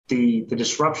the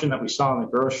disruption that we saw in the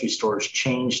grocery stores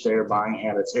changed their buying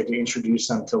habits. It introduced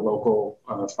them to local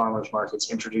farmers markets,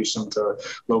 introduced them to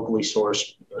locally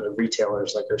sourced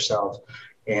retailers like ourselves,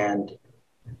 and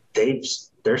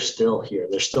they're still here.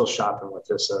 They're still shopping with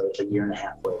us a year and a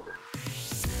half later.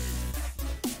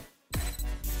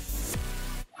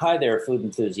 Hi there, food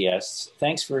enthusiasts.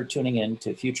 Thanks for tuning in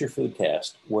to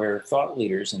FutureFoodCast, where thought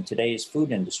leaders in today's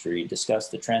food industry discuss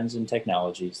the trends and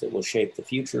technologies that will shape the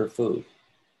future of food.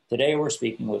 Today, we're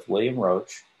speaking with William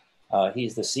Roach.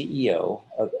 He's the CEO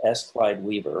of S. Clyde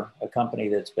Weaver, a company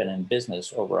that's been in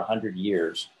business over 100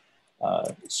 years,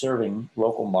 serving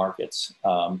local markets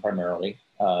primarily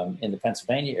in the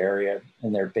Pennsylvania area,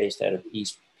 and they're based out of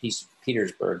East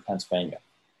Petersburg, Pennsylvania.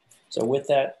 So with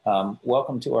that,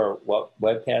 welcome to our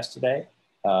webcast today.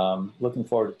 Looking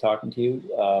forward to talking to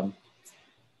you.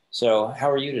 So how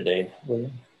are you today,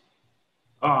 William?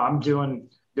 I'm doing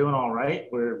all right.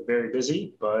 We're very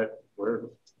busy, but we're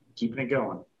keeping it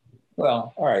going.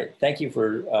 Well, all right. Thank you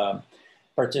for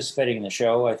participating in the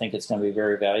show. I think it's going to be a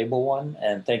very valuable one.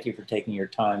 And thank you for taking your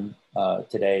time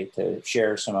today to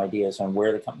share some ideas on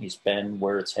where the company's been,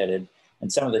 where it's headed,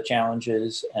 and some of the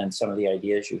challenges and some of the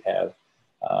ideas you have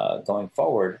going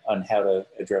forward on how to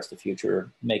address the future,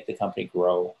 make the company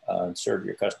grow, and serve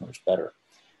your customers better.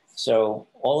 So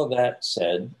all of that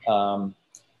said,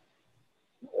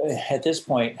 at this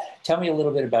point, tell me a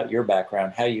little bit about your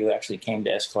background, how you actually came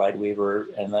to S. Clyde Weaver,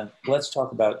 and then let's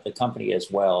talk about the company as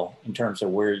well in terms of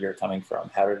where you're coming from,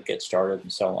 how did it get started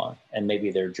and so on, and maybe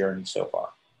their journey so far.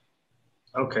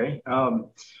 Okay.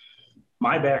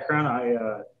 My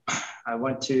background, I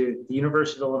went to the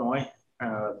University of Illinois,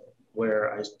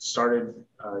 where I started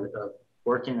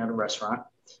working at a restaurant.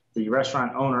 The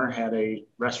restaurant owner had a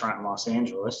restaurant in Los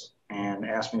Angeles and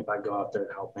asked me if I'd go out there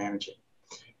to help manage it.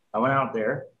 I went out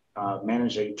there,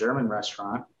 managed a German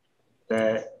restaurant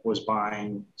that was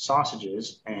buying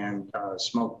sausages and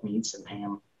smoked meats and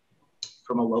ham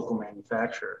from a local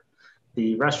manufacturer.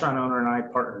 The restaurant owner and I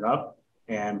partnered up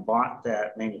and bought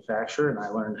that manufacturer, and I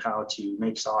learned how to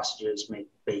make sausages, make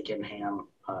bacon, ham,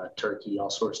 turkey, all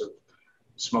sorts of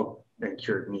smoked and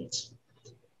cured meats.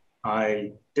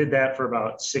 I did that for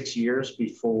about 6 years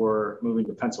before moving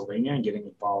to Pennsylvania and getting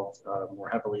involved more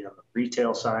heavily on the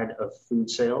retail side of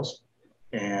food sales,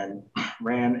 and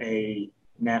ran a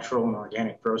natural and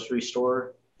organic grocery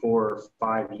store for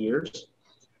 5 years.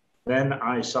 Then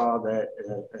I saw that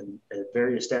a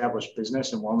very established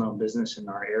business and well-known business in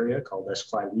our area called S.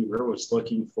 Clyde Weaver was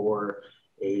looking for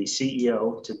a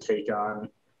CEO to take on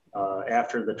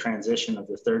after the transition of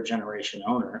the third generation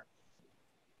owner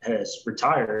has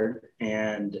retired,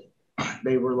 and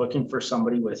they were looking for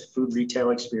somebody with food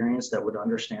retail experience that would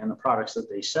understand the products that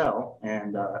they sell.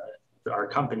 And our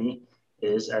company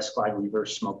is S. Clyde Weaver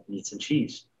Smoked Meats and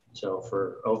Cheese. So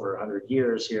for over 100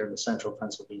 years here in the central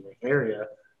Pennsylvania area,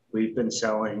 we've been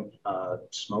selling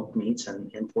smoked meats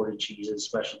and imported cheeses,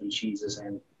 specialty cheeses,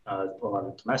 and a lot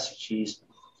of domestic cheese.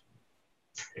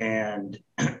 And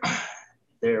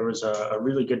there was a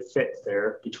really good fit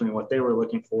there between what they were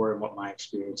looking for and what my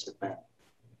experience had been.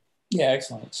 Yeah,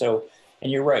 excellent. So,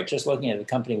 and you're right, just looking at the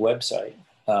company website,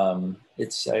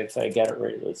 it's, if I got it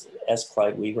right, it was S.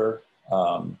 Clyde Weaver,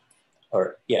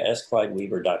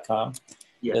 sclydeweaver.com.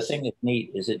 Yes. The thing that's neat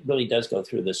is it really does go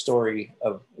through the story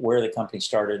of where the company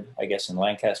started, I guess, in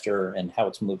Lancaster, and how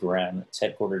it's moved around. It's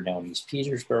headquartered now in East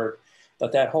Petersburg,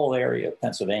 but that whole area of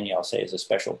Pennsylvania, I'll say, is a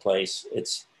special place.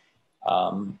 It's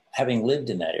having lived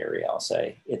in that area, I'll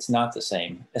say, it's not the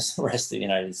same as the rest of the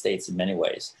United States in many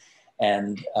ways.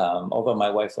 And although my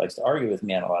wife likes to argue with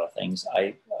me on a lot of things,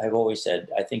 I've always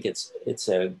said I think it's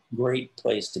a great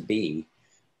place to be,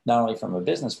 not only from a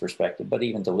business perspective, but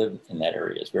even to live in that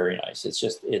area is very nice. It's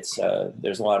just,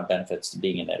 there's a lot of benefits to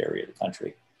being in that area of the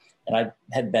country. And I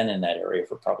had been in that area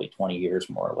for probably 20 years,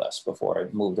 more or less, before I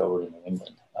moved over to New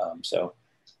England.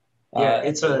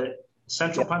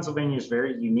 Central Pennsylvania is a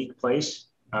very unique place.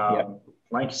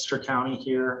 Lancaster County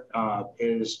here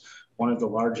is one of the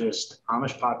largest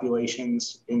Amish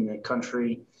populations in the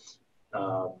country.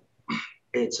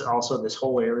 It's also, this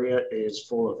whole area is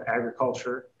full of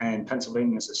agriculture, and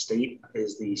Pennsylvania as a state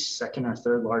is the second or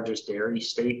third largest dairy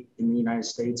state in the United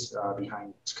States,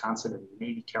 behind Wisconsin and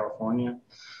maybe California.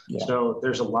 Yeah. So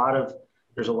there's a lot of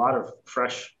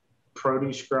fresh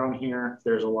produce grown here.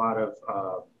 There's a lot of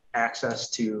access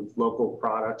to local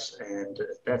products, and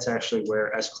that's actually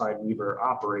where S. Clyde Weaver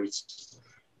operates.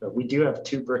 We do have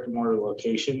 2 brick and mortar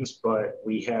locations, but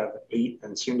we have 8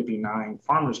 and soon to be 9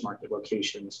 farmers market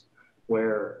locations,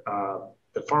 where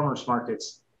the farmers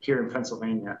markets here in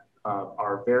Pennsylvania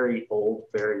are very old,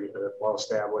 very well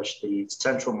established. The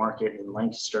central market in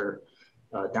Lancaster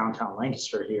downtown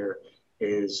Lancaster here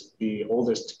is the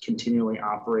oldest continually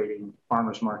operating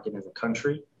farmers market in the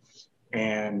country.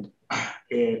 And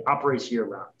it operates year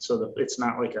round. So it's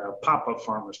not like a pop-up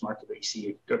farmers market that you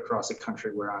see across the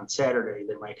country where on Saturday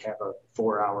they might have a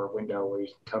 4-hour window where you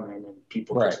can come in and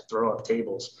people just throw up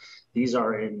tables. These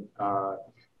are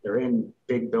they're in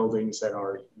big buildings that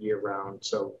are year round.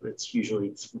 So it's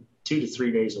usually 2 to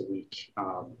 3 days a week.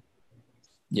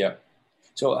 Yeah.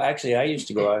 So actually I used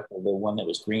to go out to the one that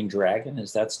was Green Dragon.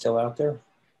 Is that still out there?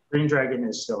 Green Dragon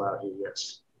is still out here,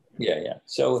 yes. Yeah.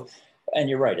 So, and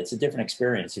you're right, it's a different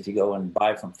experience if you go and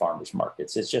buy from farmers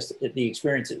markets. It's just the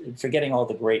experience, forgetting all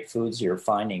the great foods you're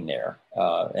finding there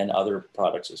and other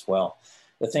products as well.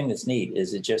 The thing that's neat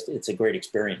is it's a great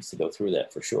experience to go through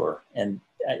that for sure. And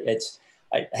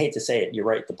I hate to say it, you're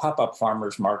right, the pop-up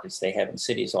farmers markets they have in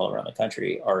cities all around the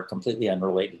country are completely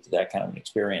unrelated to that kind of an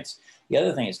experience. The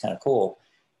other thing that's kind of cool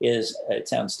is, it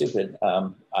sounds stupid,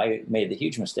 I made the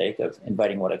huge mistake of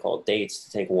inviting what I call dates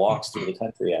to take walks through the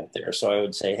country out there. So I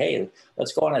would say, hey,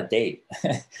 let's go on a date.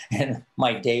 And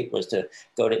my date was to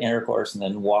go to Intercourse and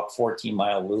then walk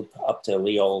 14-mile loop up to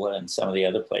Leola and some of the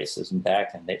other places and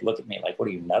back. And they'd look at me like, what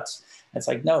are you, nuts? And it's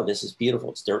like, no, this is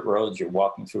beautiful. It's dirt roads. You're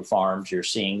walking through farms. You're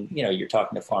seeing, you're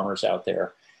talking to farmers out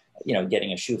there,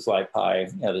 getting a shoe fly pie,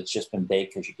 that's just been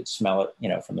baked because you could smell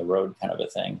it, from the road kind of a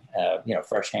thing,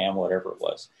 fresh ham, whatever it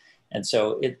was. And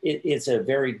so it's a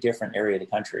very different area of the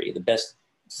country. The best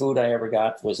food I ever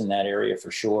got was in that area for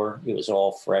sure. It was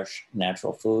all fresh,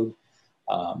 natural food.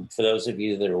 For those of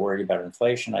you that are worried about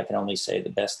inflation, I can only say the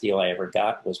best deal I ever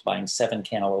got was buying 7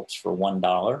 cantaloupes for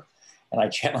 $1. And I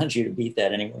challenge you to beat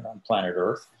that anywhere on planet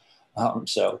Earth. No,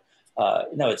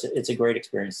 it's a great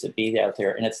experience to be out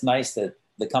there. And it's nice that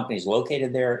the company's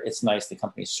located there. It's nice the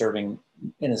company's serving,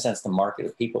 in a sense, the market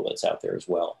of people that's out there as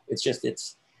well.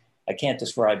 I can't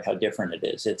describe how different it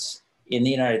is. It's in the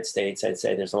United States, I'd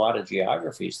say there's a lot of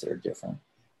geographies that are different,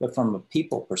 but from a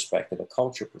people perspective, a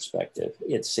culture perspective,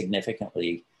 it's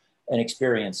significantly an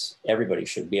experience everybody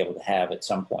should be able to have at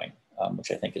some point,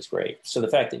 which I think is great. So the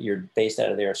fact that you're based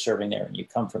out of there, serving there, and you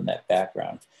come from that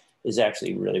background is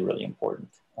actually really, really important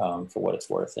for what it's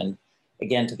worth. And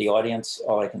again, to the audience,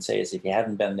 all I can say is if you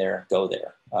haven't been there, go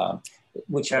there.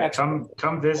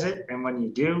 Come visit, and when you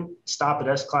do, stop at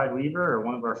S. Clyde Weaver or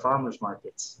one of our farmers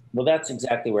markets. Well, that's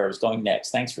exactly where I was going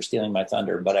next. Thanks for stealing my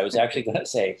thunder. But I was actually going to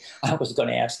say, I was going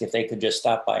to ask if they could just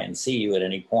stop by and see you at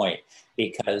any point,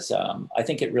 because I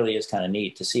think it really is kind of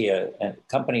neat to see a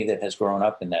company that has grown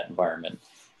up in that environment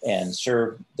and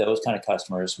serve those kind of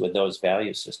customers with those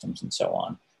value systems and so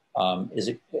on.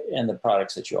 And the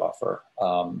products that you offer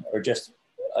are just,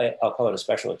 I'll call it a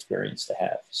special experience to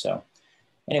have. So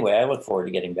anyway, I look forward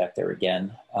to getting back there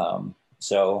again. I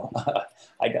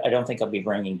don't think I'll be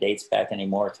bringing dates back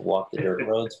anymore to walk the dirt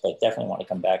roads, but definitely want to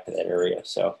come back to that area.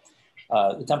 So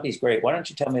the company's great. Why don't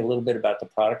you tell me a little bit about the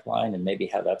product line and maybe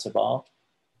how that's evolved?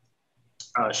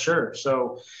 Sure.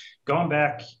 So going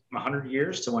back 100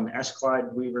 years to when S.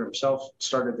 Clyde Weaver himself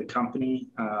started the company,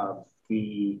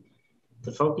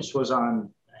 the focus was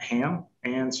on ham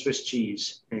and Swiss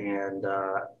cheese, and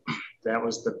that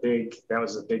was the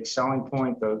big selling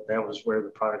point. That was where the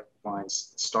product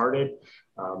lines started.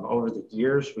 Over the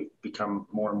years, we've become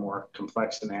more and more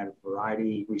complex and added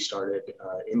variety. We started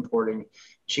importing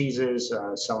cheeses,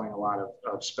 selling a lot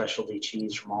of specialty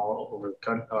cheese from all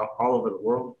over the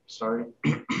world. Sorry.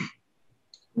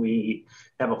 We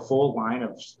have a full line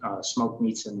of smoked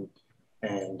meats and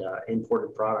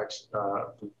imported products.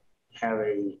 We have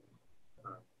a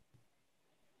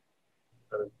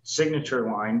signature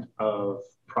line of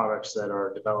products that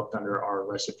are developed under our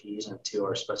recipes and to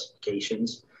our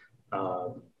specifications.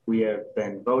 We have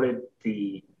been voted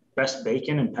the best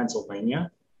bacon in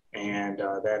Pennsylvania, and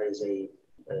that is a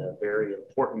very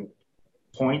important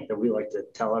point that we like to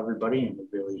tell everybody, and we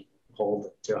really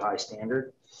hold to a high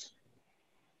standard.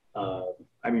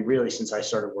 Really, since I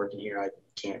started working here, I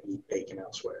can't eat bacon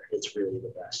elsewhere. It's really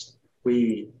the best.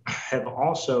 We have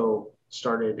also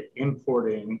started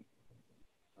importing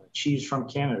cheese from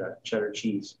Canada, cheddar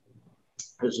cheese.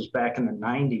 This was back in the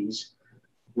 90s.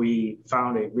 We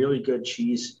found a really good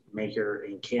cheese maker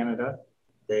in Canada.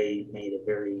 They made a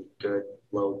very good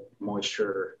low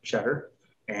moisture cheddar,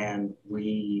 and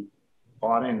we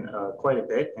bought in quite a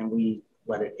bit, and we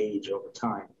let it age over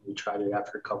time. We tried it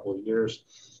after a couple of years,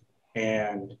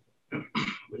 and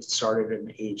we started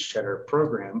an aged cheddar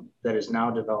program that is now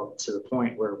developed to the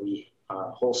point where we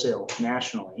wholesale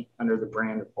nationally under the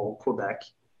brand of Old Quebec,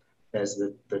 as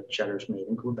the cheddar's made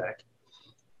in Quebec.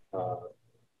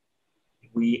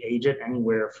 We age it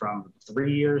anywhere from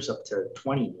 3 years up to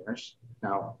 20 years.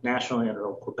 Now, nationally under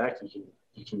Old Quebec,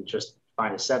 you can just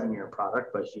find a 7-year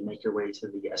product, but if you make your way to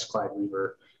the S. Clyde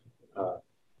Weaver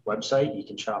website, you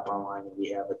can shop online, and we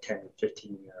have a 10 and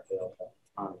 15-year available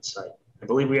on the site. I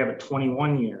believe we have a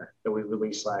 21-year that we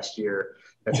released last year.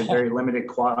 That's a very limited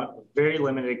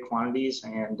quantities,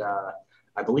 and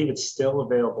I believe it's still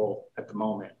available at the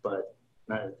moment, but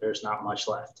there's not much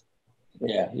left.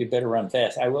 Yeah, you better run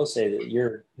fast. I will say that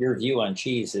your view on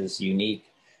cheese is unique,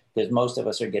 because most of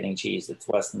us are getting cheese that's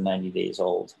less than 90 days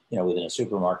old, within a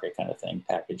supermarket kind of thing,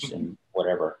 packaged in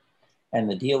whatever. And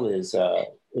the deal is,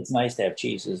 it's nice to have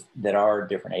cheeses that are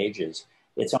different ages.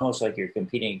 It's almost like you're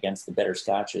competing against the better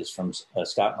scotches from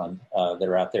Scotland that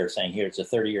are out there saying, here, it's a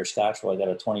 30-year scotch. Well, I got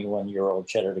a 21-year-old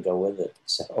cheddar to go with it.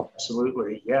 So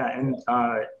absolutely. Yeah. And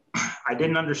I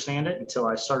didn't understand it until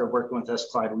I started working with S.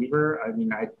 Clyde Weaver. I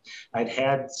mean, I'd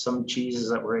had some cheeses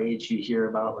that were aged. You hear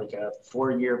about like a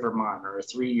 4-year Vermont or a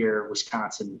 3-year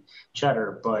Wisconsin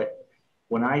cheddar. But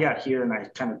when I got here and I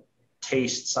kind of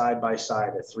taste side by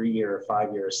side a 3-year, a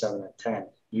 5-year, a 7 and 10,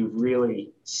 you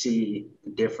really see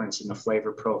the difference in the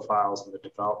flavor profiles and the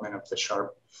development of the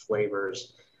sharp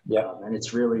flavors. Yeah. And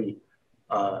it's really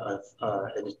a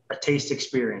taste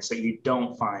experience that you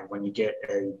don't find when you get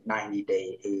a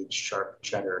 90-day aged sharp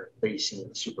cheddar that you see in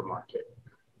the supermarket.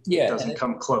 Yeah. It doesn't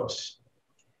come close.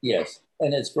 Yes.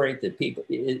 And it's great that people,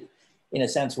 in a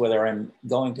sense, whether I'm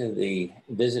going to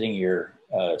visiting your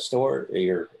store,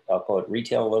 or I'll call it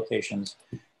retail locations,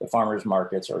 the farmers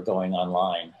markets, or going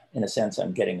online, in a sense,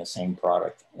 I'm getting the same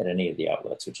product at any of the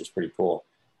outlets, which is pretty cool.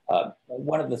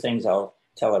 One of the things I'll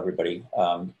tell everybody,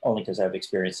 only because I've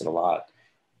experienced it a lot,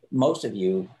 most of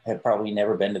you have probably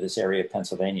never been to this area of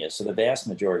Pennsylvania. So the vast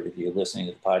majority of you listening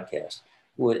to the podcast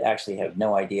would actually have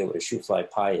no idea what a shoe fly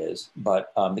pie is.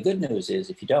 But the good news is,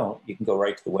 if you don't, you can go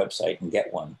right to the website and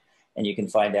get one. And you can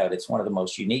find out it's one of the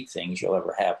most unique things you'll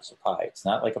ever have as a pie. It's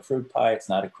not like a fruit pie. It's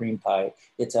not a cream pie.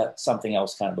 It's a something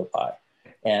else kind of a pie.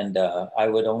 And I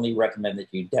would only recommend that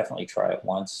you definitely try it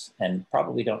once, and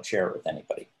probably don't share it with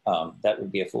anybody. That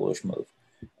would be a foolish move.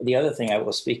 The other thing I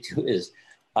will speak to is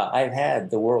I've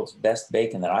had the world's best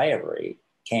bacon that I ever ate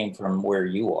came from where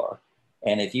you are.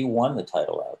 And if you won the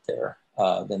title out there,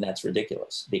 then that's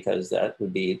ridiculous, because that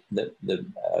would be the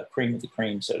cream of the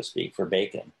cream, so to speak, for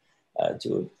bacon.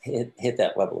 To hit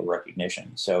that level of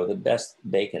recognition. So the best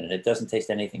bacon, and it doesn't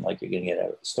taste anything like you're going to get out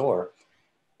of the store.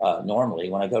 Normally,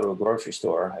 when I go to a grocery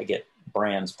store, I get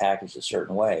brands packaged a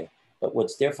certain way. But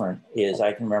what's different is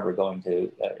I can remember going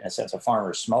to, in a sense, a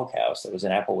farmer's smokehouse. That was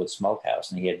an Applewood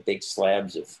smokehouse, and he had big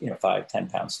slabs of, 5,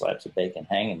 10-pound slabs of bacon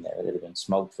hanging there that had been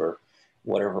smoked for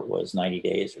whatever it was, 90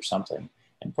 days or something.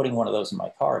 And putting one of those in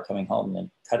my car, coming home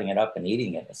and cutting it up and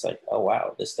eating it, it's like, oh,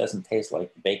 wow, this doesn't taste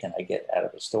like the bacon I get out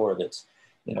of a store that's,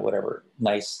 whatever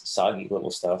nice, soggy little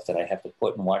stuff that I have to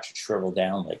put and watch it shrivel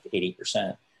down like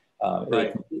 80%. Right.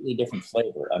 A completely different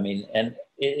flavor. I mean, and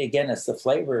again, it's the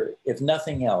flavor, if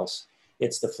nothing else,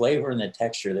 it's the flavor and the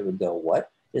texture that would go,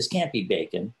 what? This can't be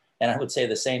bacon. And I would say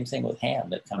the same thing with ham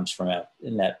that comes from out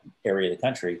in that area of the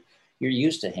country. You're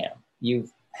used to ham.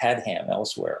 You've had ham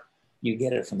elsewhere. You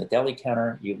get it from the deli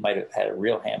counter. You might have had a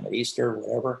real ham at Easter,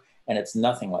 whatever, and it's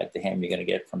nothing like the ham you're going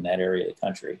to get from that area of the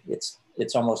country.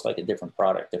 It's almost like a different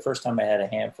product. The first time I had a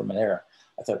ham from there,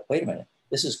 I thought, wait a minute,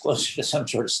 this is closer to some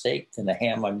sort of steak than the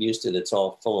ham I'm used to that's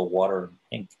all full of water and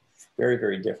pink. Very,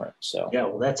 very different. So yeah,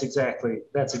 well, that's exactly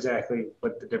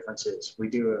what the difference is. We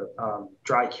do a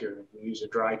dry cure. We use a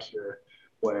dry cure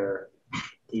where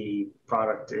the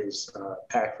product is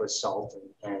packed with salt,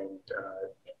 and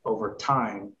over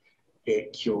time,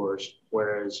 it cures,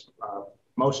 whereas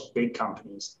most big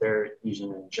companies, they're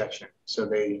using an injection. So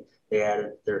they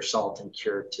add their salt and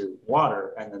cure to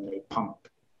water, and then they pump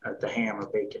the ham or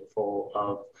bacon full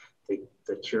of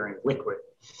the curing liquid.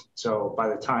 So by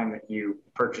the time that you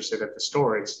purchase it at the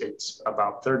store, it's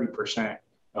about 30%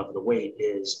 of the weight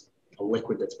is a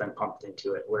liquid that's been pumped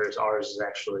into it, whereas ours has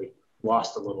actually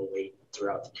lost a little weight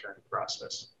throughout the curing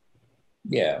process.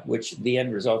 Yeah, which the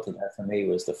end result of that for me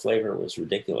was the flavor was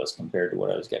ridiculous compared to what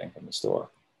I was getting from the store.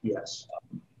 Yes.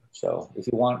 So if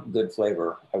you want good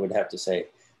flavor, I would have to say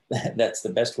that's the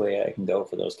best way I can go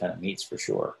for those kind of meats for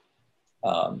sure.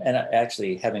 And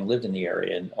actually, having lived in the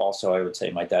area, and also I would say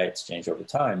my diet's changed over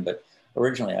time, but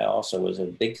originally I also was a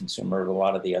big consumer of a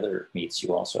lot of the other meats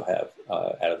you also have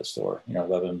out of the store,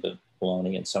 Lebanon,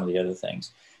 bologna, and some of the other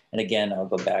things. And again, I'll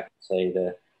go back and say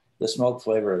the smoke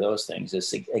flavor of those things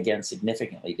is, again,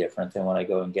 significantly different than when I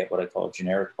go and get what I call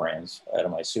generic brands out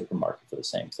of my supermarket for the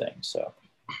same thing. So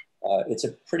it's a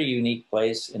pretty unique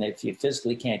place. And if you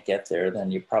physically can't get there,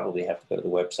 then you probably have to go to the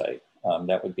website.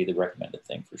 That would be the recommended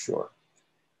thing for sure.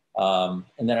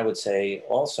 And then I would say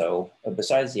also,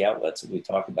 besides the outlets that we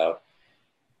talked about,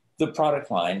 the product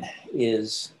line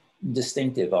is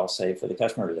distinctive, I'll say, for the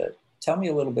customer. That tell me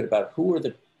a little bit about who are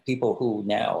the people who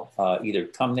now either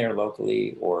come there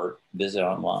locally or visit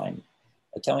online.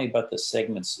 Tell me about the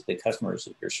segments, the customers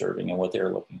that you're serving and what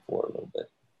they're looking for a little bit.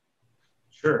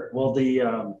 Sure. Well,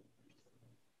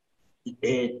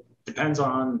 it depends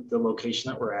on the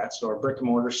location that we're at. So our brick and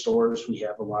mortar stores, we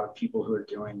have a lot of people who are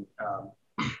doing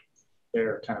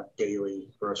their kind of daily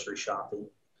grocery shopping.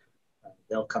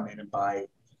 They'll come in and buy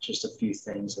just a few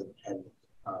things, and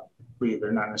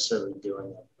they're not necessarily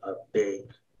doing a big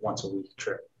once a week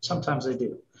trip. Sometimes they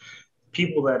do.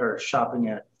 People that are shopping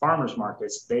at farmers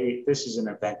markets, this is an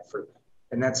event for them.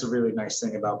 And that's a really nice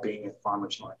thing about being at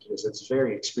farmers market, is it's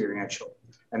very experiential.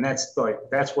 And that's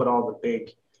what all the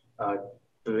big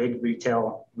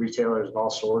retailers of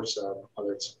all sorts,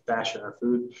 whether it's fashion or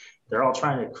food, they're all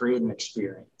trying to create an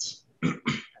experience. And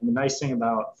the nice thing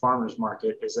about farmers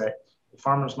market is that the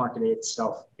farmers market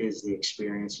itself is the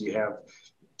experience. You have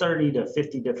 30 to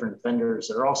 50 different vendors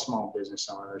that are all small business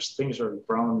owners. Things are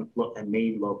grown and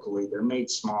made locally. They're made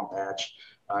small batch.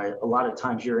 A lot of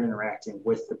times you're interacting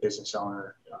with the business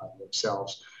owner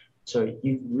themselves. So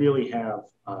you really have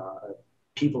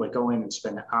people that go in and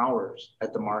spend hours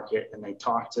at the market, and they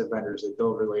talk to vendors, they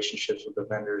build relationships with the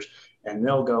vendors, and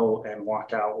they'll go and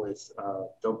walk out with,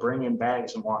 they'll bring in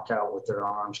bags and walk out with their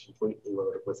arms completely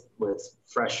loaded with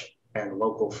fresh and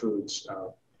local foods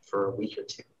for a week or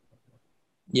two.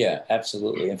 Yeah,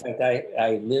 absolutely. In fact,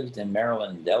 I lived in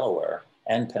Maryland and Delaware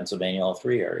and Pennsylvania, all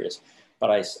three areas.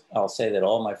 But I'll say that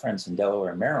all my friends in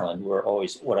Delaware and Maryland were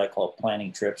always what I call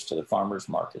planning trips to the farmers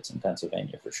markets in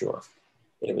Pennsylvania for sure.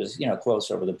 It was, close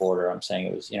over the border. I'm saying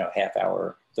it was, half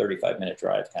hour, 35-minute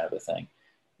drive kind of a thing.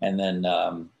 And then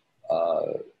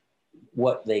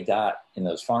what they got in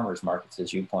those farmers markets,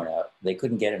 as you point out, they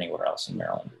couldn't get anywhere else in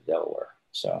Maryland or Delaware.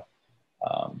 So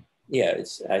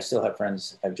I still have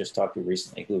friends I've just talked to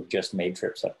recently who've just made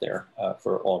trips up there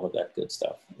for all of that good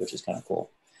stuff, which is kind of cool.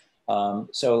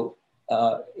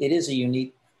 It is a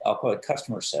unique, I'll call it,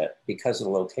 customer set because of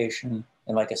the location.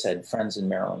 And like I said, friends in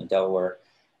Maryland and Delaware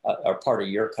are part of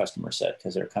your customer set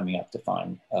because they're coming up to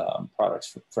find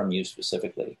products from you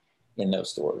specifically in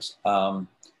those stores.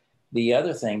 The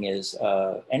other thing is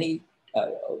we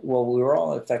were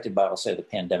all affected by, I'll say, the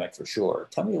pandemic for sure.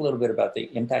 Tell me a little bit about the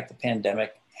impact the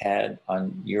pandemic had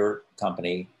on your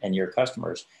company and your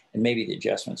customers, and maybe the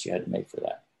adjustments you had to make for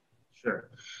that. Sure.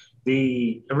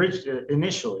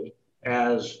 Initially,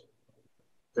 as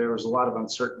there was a lot of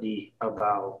uncertainty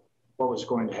about what was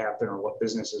going to happen or what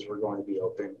businesses were going to be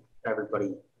open,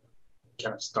 everybody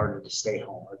kind of started to stay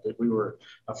home. We were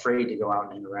afraid to go out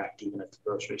and interact even at the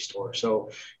grocery store. So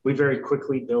we very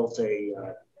quickly built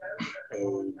a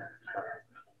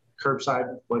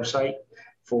curbside website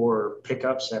for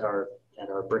pickups at our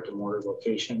brick and mortar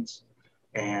locations.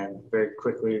 And very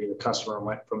quickly, the customer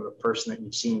went from the person that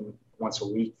you've seen once a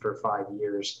week for 5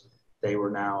 years. They were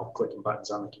now clicking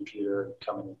buttons on the computer and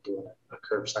coming and doing a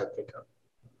curbside pickup.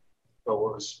 But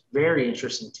what was very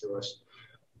interesting to us,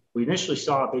 we initially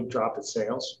saw a big drop in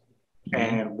sales,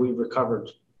 and we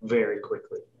recovered very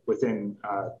quickly within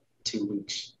 2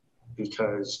 weeks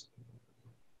because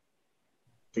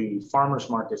the farmers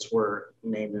markets were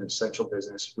named an essential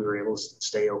business. We were able to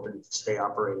stay open, stay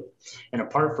operating. And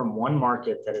apart from one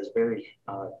market that is very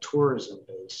tourism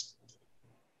based,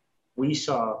 we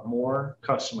saw more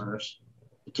customers.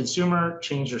 The consumer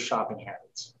changed their shopping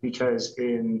habits because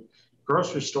in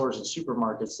grocery stores and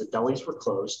supermarkets, the delis were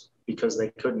closed because they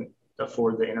couldn't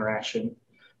afford the interaction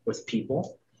with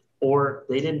people, or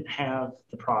they didn't have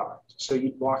the product. So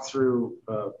you'd walk through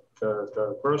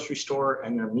the grocery store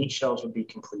and their meat shelves would be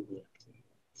completely empty.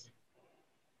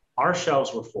 Our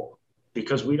shelves were full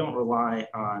because we don't rely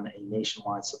on a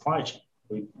nationwide supply chain.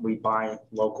 We buy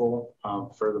local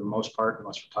for the most part,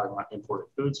 unless we're talking about imported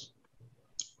foods.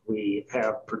 We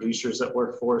have producers that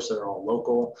work for us that are all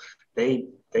local.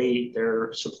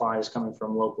 Their supply is coming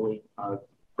from locally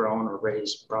grown or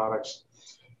raised products.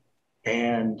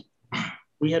 And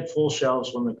we had full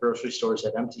shelves when the grocery stores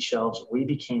had empty shelves. We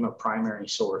became a primary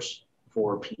source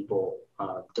for people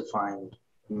to find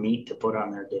meat to put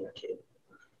on their dinner table.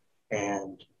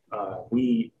 And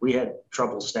we had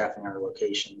trouble staffing our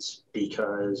locations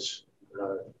because,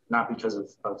 not because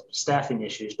of staffing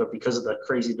issues, but because of the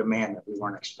crazy demand that we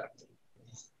weren't expecting.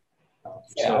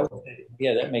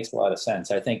 Yeah, that makes a lot of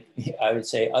sense. I think I would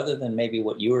say, other than maybe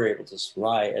what you were able to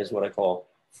supply as what I call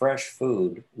fresh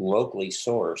food, locally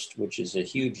sourced, which is a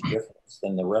huge difference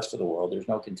than the rest of the world. There's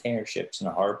no container ships in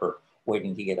a harbor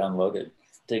waiting to get unloaded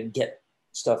to get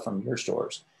stuff from your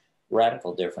stores.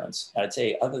 radical difference. I'd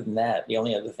say other than that, the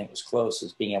only other thing that was close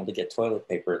is being able to get toilet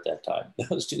paper at that time.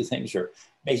 Those two things are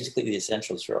basically the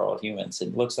essentials for all humans.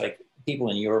 And it looks like people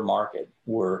in your market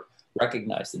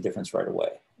recognized the difference right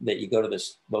away. That you go to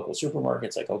this local supermarket,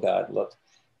 it's like, oh God, look,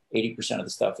 80% of the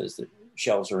stuff is the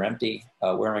shelves are empty.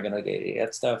 Where am I going to get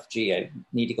that stuff? Gee, I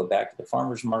need to go back to the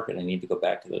farmer's market. I need to go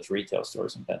back to those retail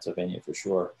stores in Pennsylvania for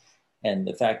sure. And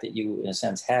the fact that you, in a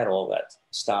sense, had all that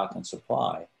stock and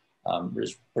supply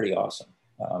is pretty awesome.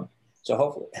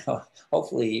 So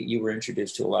hopefully you were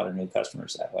introduced to a lot of new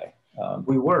customers that way.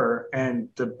 We were, and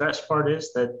the best part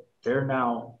is that they're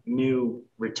now new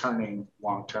returning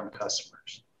long-term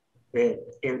customers.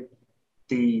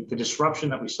 The disruption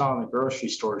that we saw in the grocery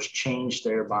stores changed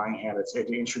their buying habits. It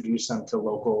introduced them to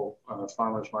local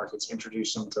farmers markets,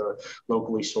 introduced them to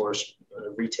locally sourced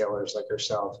retailers like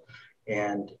ourselves,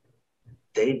 and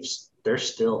they're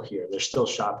still here. They're still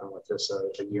shopping with us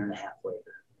a year and a half later.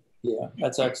 Yeah,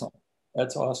 that's excellent.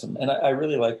 That's awesome. And I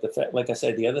really like the fact, like I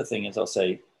said, the other thing is I'll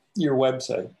say your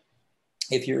website.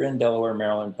 If you're in Delaware,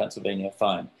 Maryland, Pennsylvania,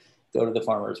 fine. Go to the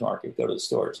farmer's market, go to the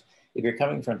stores. If you're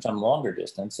coming from some longer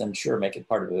distance, then sure, make it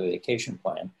part of a vacation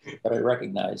plan. But I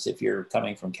recognize if you're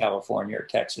coming from California or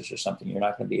Texas or something, you're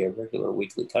not going to be a regular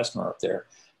weekly customer up there.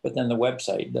 But then the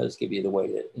website does give you the way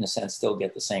to, in a sense, still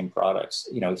get the same products.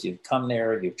 You know, if you've come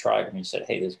there, you've tried them, you said,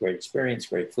 hey, this is great experience,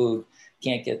 great food.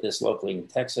 Can't get this locally in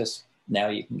Texas. Now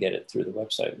you can get it through the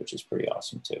website, which is pretty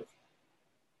awesome too.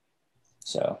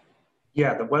 So.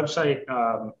 Yeah, the website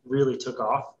really took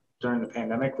off during the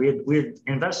pandemic. We had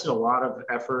invested a lot of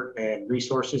effort and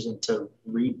resources into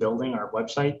rebuilding our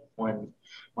website. When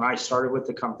I started with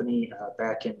the company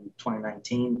back in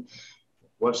 2019,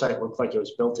 the website looked like it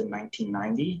was built in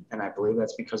 1990, and I believe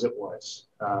that's because it was.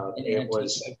 It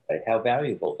was how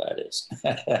valuable that is.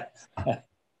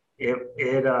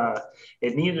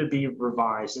 It needed to be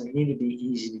revised, and it needed to be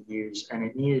easy to use, and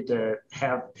it needed to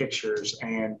have pictures,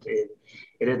 and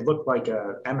it had looked like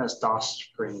a MS-DOS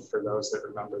screen for those that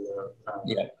remember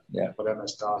what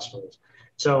MS-DOS was.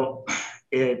 So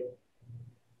it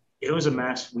was a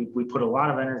mess. We put a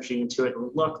lot of energy into it.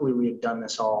 Luckily, we had done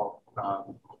this all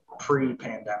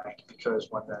pre-pandemic, because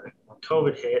when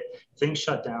COVID hit, things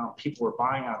shut down. People were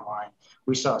buying online.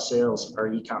 We saw sales,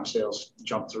 our e-com sales,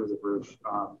 jump through the roof.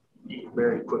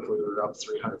 Very quickly, we were up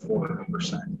 300,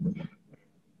 400%.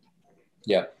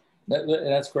 Yeah,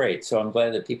 that's great. So I'm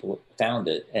glad that people found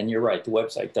it. And you're right, the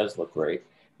website does look great.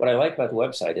 What I like about the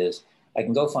website is I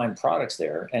can go find products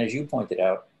there. And as you pointed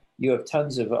out, you have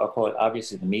tons of, I'll call it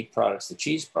obviously the meat products, the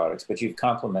cheese products, but you've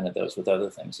complemented those with other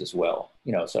things as well.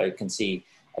 You know, so I can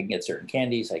get certain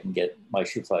candies, I can get my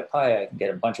shoe fly pie, I can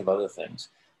get a bunch of other things.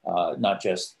 Not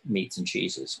just meats and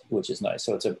cheeses, which is nice.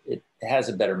 So it has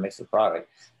a better mix of product.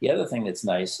 The other thing that's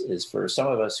nice is for some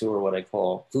of us who are what I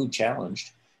call food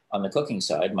challenged on the cooking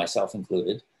side, myself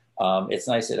included, it's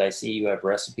nice that I see you have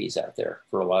recipes out there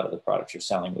for a lot of the products you're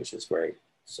selling, which is great.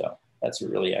 So that's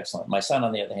really excellent. My son,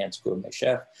 on the other hand, is a gourmet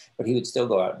chef, but he would still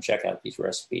go out and check out these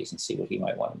recipes and see what he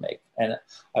might want to make. And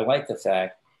I like the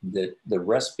fact that the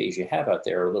recipes you have out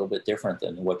there are a little bit different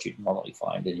than what you'd normally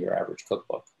find in your average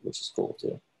cookbook, which is cool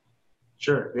too.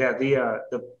 Sure. Yeah.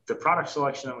 The product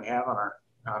selection that we have on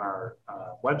our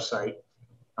website,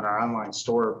 on our online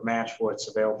store, match what's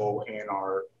available in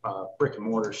our brick and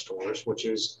mortar stores, which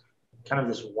is kind of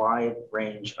this wide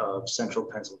range of central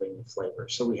Pennsylvania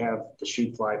flavors. So we have the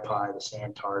shoot fly pie, the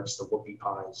sand tarts, the whoopie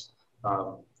pies,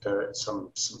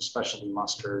 some specialty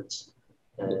mustards,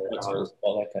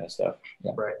 all that kind of stuff.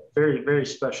 Yeah. Right. Very, very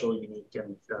special, unique,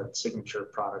 and signature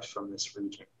products from this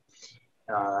region.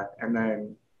 And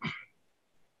then.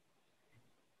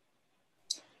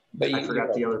 But I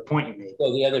forgot the other point you made.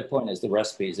 So the other point is the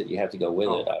recipes that you have to go with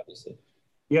it, obviously.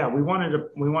 Yeah, we wanted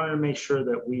to make sure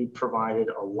that we provided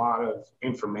a lot of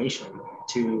information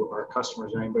to our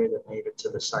customers and anybody that made it to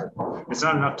the site. It's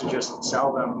not enough to just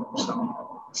sell them some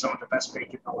of the best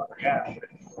bacon they'll ever have.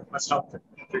 Let's help them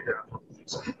figure out what to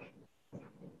use.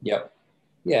 Yep.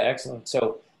 Yeah, excellent.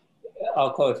 So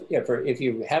I'll call it, if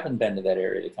you haven't been to that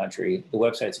area of the country, the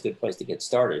website's a good place to get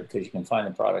started because you can find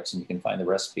the products and you can find the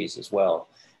recipes as well.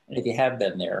 And if you have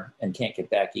been there and can't get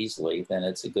back easily, then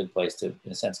it's a good place to,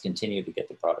 in a sense, continue to get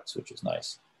the products, which is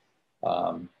nice.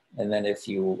 And then if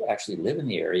you actually live in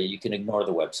the area, you can ignore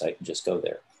the website and just go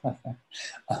there,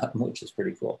 which is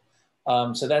pretty cool.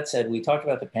 So that said, we talked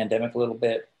about the pandemic a little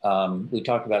bit. We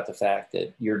talked about the fact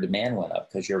that your demand went up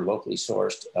because you're locally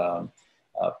sourced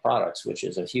products, which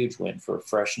is a huge win for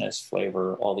freshness,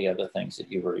 flavor, all the other things that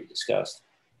you've already discussed.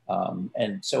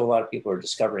 And so a lot of people are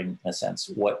discovering, in a sense,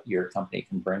 what your company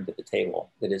can bring to the table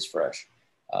that is fresh.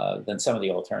 than some of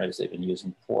the alternatives they've been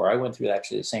using before. I went through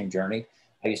actually the same journey.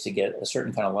 I used to get a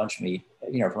certain kind of lunch meat,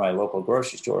 from my local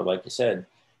grocery store, like you said.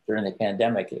 During the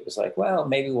pandemic, it was like, well,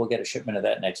 maybe we'll get a shipment of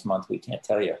that next month. We can't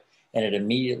tell you. And it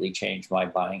immediately changed my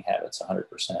buying habits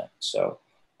 100%. So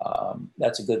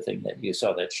that's a good thing that you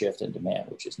saw that shift in demand,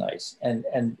 which is nice.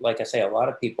 And like I say, a lot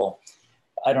of people,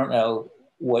 I don't know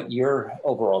what your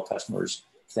overall customers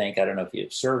think. I don't know if you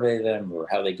survey them or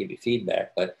how they give you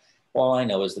feedback, but all I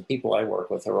know is the people I work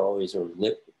with are always, or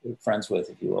friends with,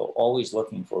 if you will, always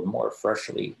looking for more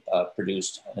freshly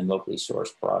produced and locally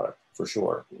sourced product, for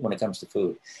sure, when it comes to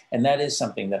food. And that is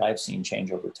something that I've seen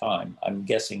change over time. I'm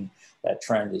guessing that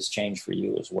trend has changed for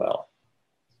you as well,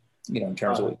 in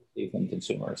terms of what you see from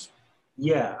consumers.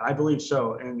 Yeah, I believe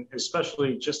so. And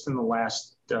especially just in the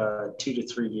last 2 to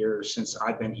 3 years since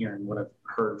I've been here, and what I've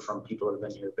heard from people that have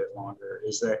been here a bit longer,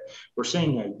 is that we're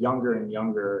seeing a younger and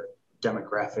younger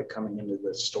demographic coming into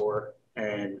the store.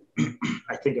 And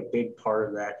I think a big part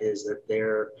of that is that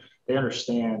they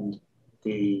understand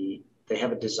they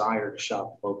have a desire to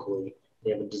shop locally.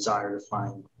 They have a desire to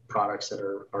find products that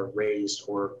are raised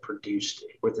or produced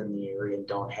within the area and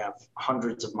don't have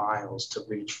hundreds of miles to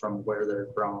reach from where they're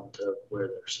grown to where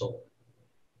they're sold.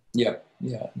 Yeah,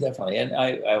 definitely. And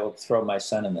I will throw my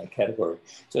son in that category.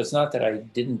 So it's not that I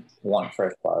didn't want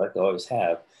fresh product, I always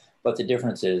have, but the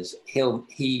difference is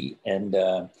he and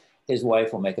his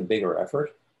wife will make a bigger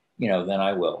effort, than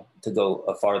I will, to go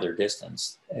a farther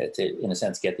distance to, in a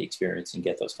sense, get the experience and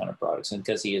get those kind of products. And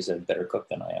because he is a better cook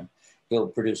than I am, he'll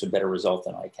produce a better result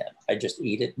than I can. I just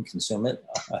eat it and consume it.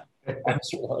 I'm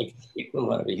sort of like the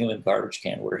equivalent of a human garbage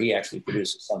can, where he actually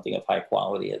produces something of high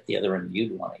quality at the other end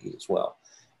you'd want to eat as well.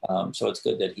 So it's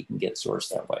good that he can get sourced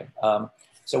that way.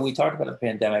 So we talked about the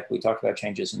pandemic. We talked about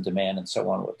changes in demand and so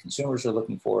on, what consumers are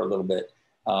looking for a little bit.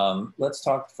 Let's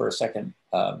talk for a second.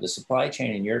 The supply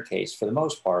chain in your case, for the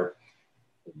most part,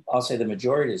 I'll say the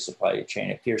majority of the supply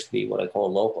chain appears to be what I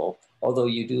call local, although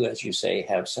you do, as you say,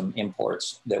 have some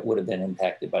imports that would have been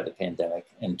impacted by the pandemic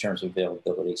in terms of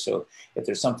availability. So if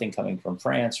there's something coming from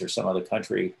France or some other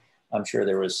country, I'm sure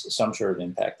there was some sort of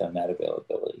impact on that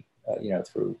availability,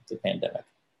 through the pandemic.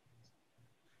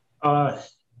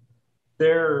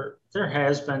 There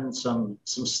has been some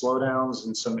slowdowns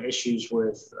and some issues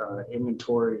with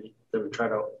inventory that we try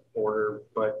to order,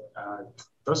 but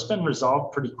those have been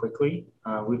resolved pretty quickly.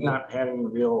 We've not had any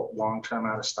real long-term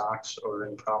out of stocks or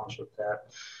any problems with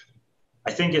that.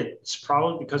 I think it's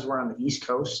probably because we're on the East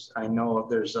Coast. I know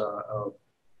there's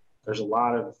a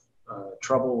lot of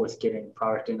trouble with getting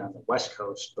product in on the West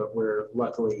Coast, but we're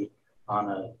luckily on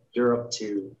a Europe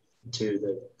to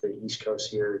the East Coast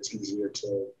here. It's easier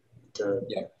to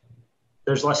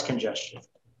there's less congestion.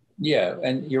 Yeah,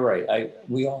 and you're right.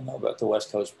 We all know about the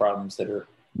West Coast problems that are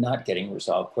not getting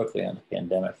resolved quickly on the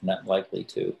pandemic, not likely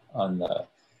to on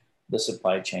the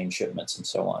supply chain shipments and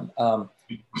so on.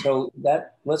 So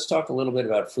let's talk a little bit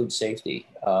about food safety.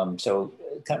 So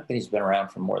the company's been around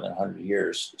for more than 100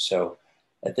 years. So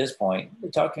at this point,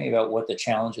 talk to me about what the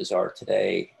challenges are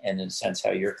today, and in a sense,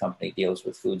 how your company deals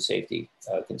with food safety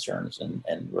concerns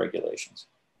and regulations.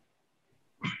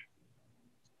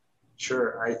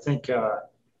 Sure. I think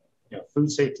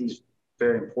food safety is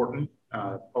very important.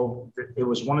 It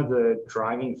was one of the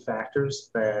driving factors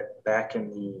that back in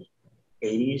the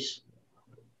 80s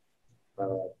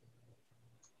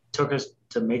took us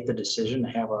to make the decision to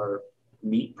have our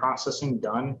meat processing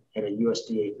done at a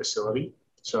USDA facility.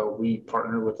 So we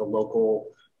partnered with a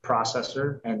local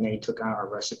processor, and they took on our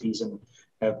recipes and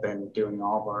have been doing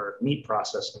all of our meat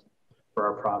processing for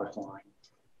our product line.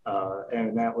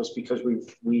 And that was because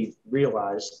we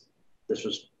realized, this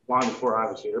was long before I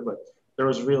was here, but there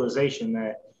was a realization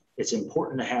that it's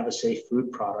important to have a safe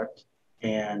food product,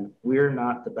 and we're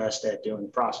not the best at doing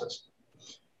processing,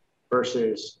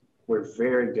 versus we're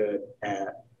very good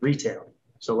at retailing.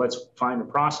 So let's find a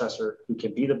processor who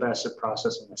can be the best at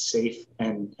processing a safe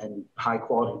and high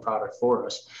quality product for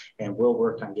us, and we'll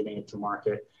work on getting it to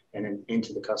market and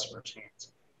into the customer's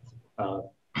hands.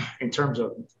 In terms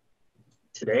of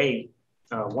today,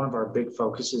 one of our big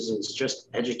focuses is just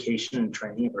education and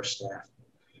training of our staff.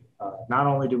 Not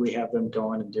only do we have them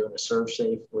going and doing a serve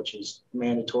safe, which is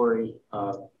mandatory,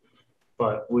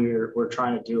 but we're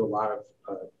trying to do a lot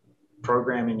of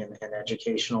programming and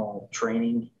educational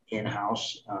training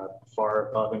in-house, far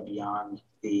above and beyond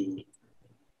the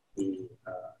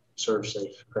serve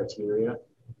safe criteria.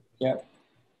 Yeah.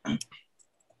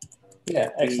 Yeah,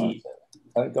 excellent.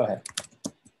 Go ahead.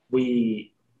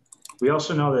 We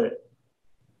also know that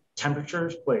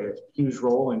temperatures play a huge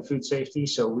role in food safety.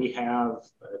 So we have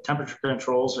temperature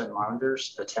controls and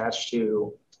monitors attached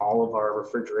to all of our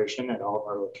refrigeration at all of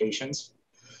our locations.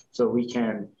 So we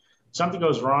can, something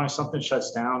goes wrong, something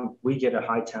shuts down, we get a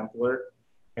high temp alert,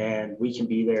 and we can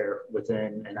be there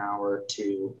within an hour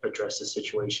to address the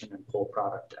situation and pull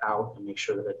product out and make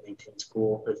sure that it maintains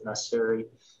cool if necessary.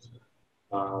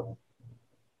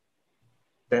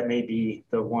 That may be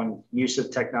the one use of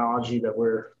technology that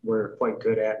we're quite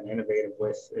good at and innovative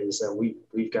with, is that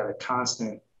we've got a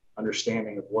constant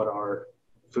understanding of what our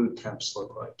food temps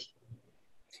look like.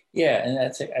 Yeah, and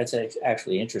that's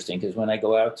actually interesting, because when I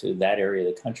go out to that area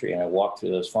of the country and I walk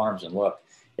through those farms and look,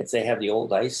 they have the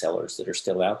old ice cellars that are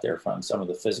still out there from some of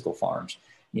the physical farms.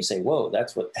 And you say, whoa,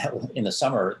 that's what, in the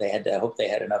summer, they had to hope they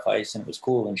had enough ice and it was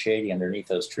cool and shady underneath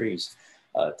those trees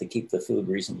to keep the food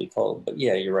reasonably cold. But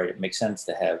yeah, you're right. It makes sense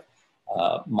to have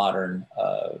modern,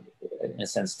 in a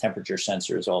sense, temperature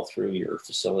sensors all through your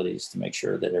facilities to make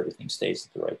sure that everything stays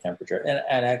at the right temperature.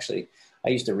 And actually, I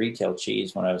used to retail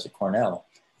cheese when I was at Cornell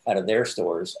out of their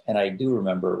stores. And I do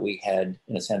remember we had,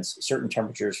 in a sense, certain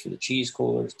temperatures for the cheese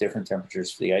coolers, different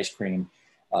temperatures for the ice cream,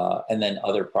 and then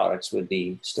other products would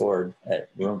be stored at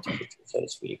room temperature, so to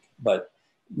speak. But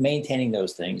maintaining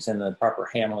those things and the proper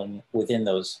handling within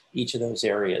each of those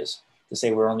areas, to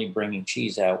say we're only bringing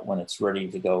cheese out when it's ready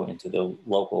to go into the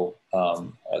local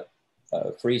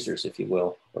freezers, if you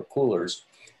will, or coolers,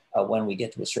 when we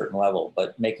get to a certain level,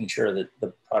 but making sure that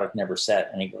the product never sat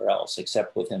anywhere else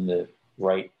except within the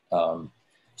right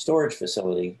storage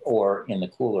facility or in the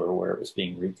cooler where it was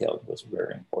being retailed was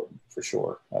very important for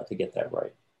sure to get that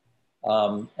right.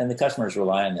 And the customers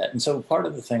rely on that. And so part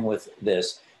of the thing with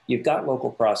this, you've got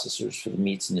local processors for the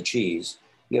meats and the cheese.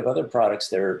 You have other products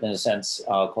that are, in a sense,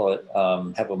 I'll call it,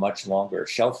 have a much longer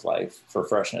shelf life for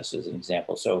freshness, as an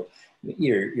example. So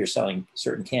you're selling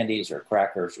certain candies or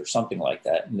crackers or something like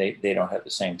that, and they don't have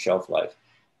the same shelf life.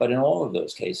 But in all of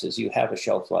those cases, you have a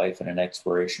shelf life and an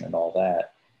expiration and all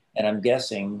that. And I'm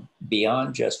guessing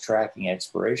beyond just tracking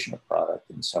expiration of product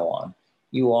and so on,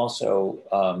 you also,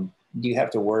 do you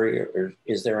have to worry, or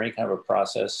is there any kind of a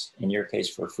process in your case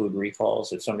for food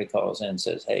recalls? If somebody calls in and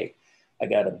says, hey, I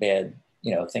got a bad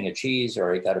thing of cheese,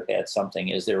 or I got a bad something,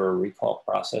 is there a recall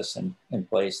process in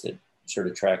place that sort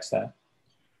of tracks that?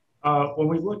 When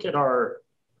we look at our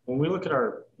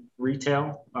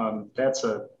retail, that's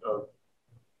a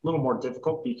little more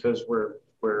difficult because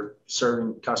we're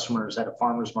serving customers at a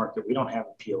farmer's market. We don't have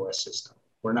a POS system.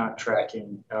 We're not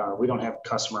tracking. We don't have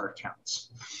customer accounts.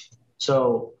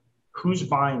 So who's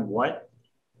buying what?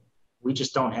 We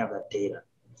just don't have that data.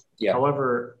 Yeah.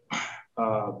 However,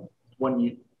 when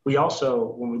we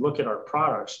look at our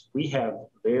products, we have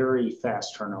very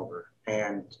fast turnover,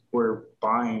 and we're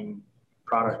buying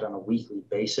product on a weekly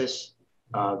basis.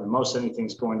 The most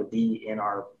anything's going to be in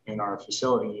our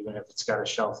facility, even if it's got a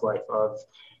shelf life of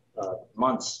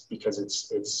months, because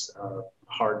it's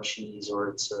hard cheese or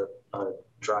it's a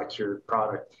dry cured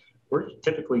product. We're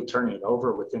typically turning it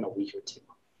over within a week or two.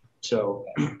 So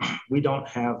we don't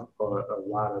have a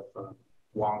lot of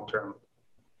long-term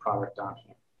product on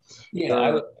hand.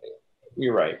 Yeah,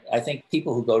 you're right. I think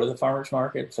people who go to the farmer's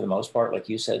market, for the most part, like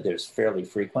you said, there's fairly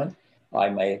frequent. I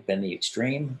may have been the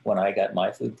extreme when I got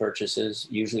my food purchases.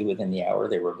 Usually within the hour,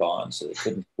 they were gone. So they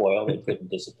couldn't spoil, they couldn't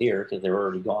disappear because they were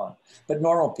already gone. But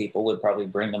normal people would probably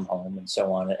bring them home and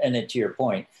so on. And then, to your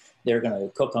point, they're going to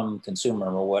cook them, consume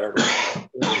them, or whatever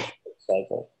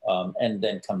cycle, and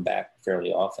then come back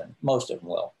fairly often. Most of them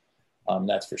will.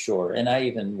 That's for sure. And I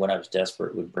even, when I was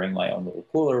desperate, would bring my own little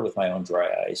cooler with my own dry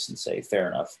ice and say, fair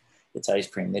enough, it's ice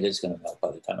cream. It is going to melt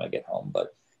by the time I get home.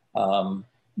 But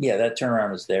yeah, that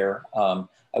turnaround is there. I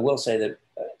will say that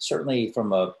certainly from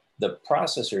the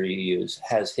processor you use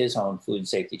has his own food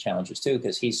safety challenges too,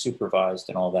 because he's supervised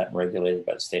and all that and regulated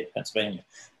by the state of Pennsylvania,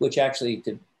 which actually,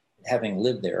 having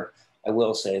lived there, I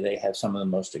will say they have some of the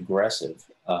most aggressive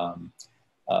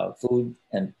food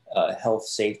and health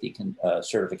safety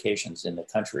certifications in the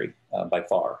country by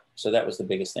far. So that was the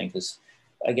biggest thing, because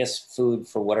I guess food,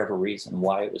 for whatever reason,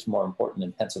 why it was more important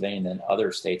in Pennsylvania than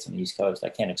other states on the East Coast, I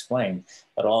can't explain.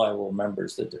 But all I will remember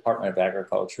is the Department of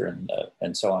Agriculture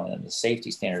and so on, and the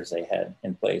safety standards they had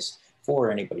in place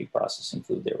for anybody processing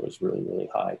food there was really,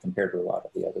 really high compared to a lot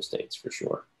of the other states, for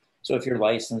sure. So if you're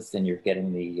licensed and you're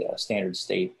getting the standard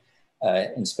state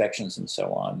inspections and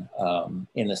so on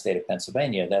in the state of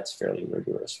Pennsylvania, that's fairly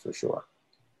rigorous for sure,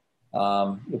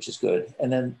 which is good.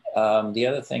 And then the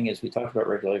other thing is, we talked about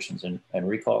regulations and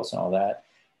recalls and all that.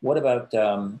 What about,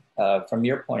 from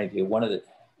your point of view,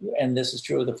 and this is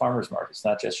true of the farmers markets,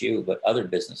 not just you, but other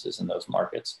businesses in those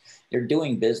markets, they're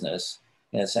doing business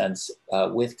in a sense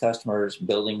with customers,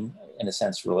 building, in a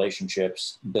sense,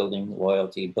 relationships, building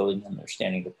loyalty, building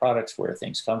understanding of the products, where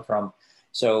things come from.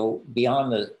 So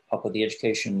beyond the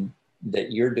education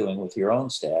that you're doing with your own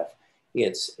staff.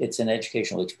 It's an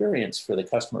educational experience for the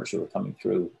customers who are coming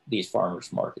through these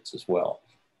farmers markets as well.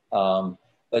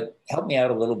 But help me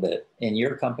out a little bit. In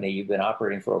your company, you've been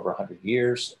operating for over 100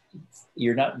 years.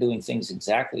 You're not doing things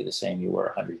exactly the same you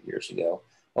were 100 years ago.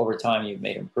 Over time, you've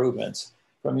made improvements.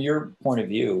 From your point of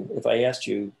view, if I asked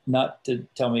you not to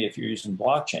tell me if you're using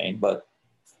blockchain, but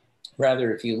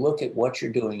rather if you look at what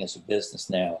you're doing as a business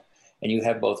now, and you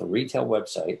have both a retail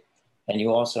website and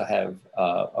you also have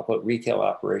retail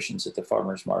operations at the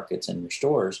farmers markets and your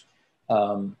stores,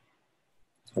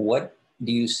 what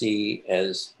do you see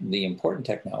as the important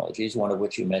technologies, one of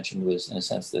which you mentioned was, in a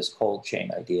sense, this cold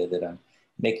chain idea that I'm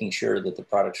making sure that the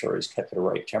products are always kept at the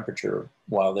right temperature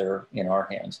while they're in our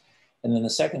hands. And then the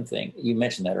second thing, you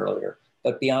mentioned that earlier,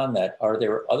 but beyond that, are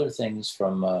there other things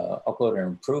from, I'll call it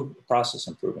an process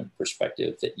improvement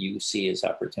perspective that you see as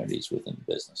opportunities within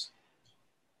the business?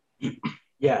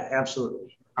 Yeah,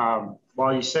 absolutely.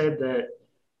 While you said that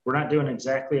we're not doing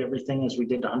exactly everything as we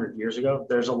did 100 years ago,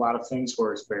 there's a lot of things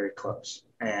where it's very close.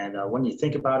 And when you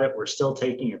think about it, we're still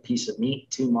taking a piece of meat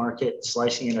to market,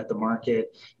 slicing it at the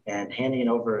market, and handing it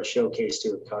over a showcase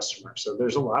to a customer. So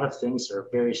there's a lot of things that are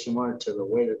very similar to the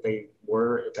way that they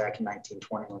were back in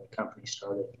 1920 when the company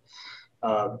started.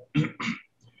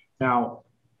 Now,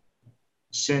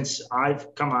 since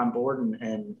I've come on board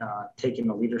and taken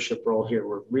the leadership role here,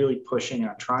 we're really pushing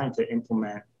on trying to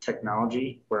implement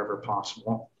technology wherever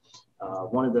possible.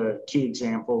 One of the key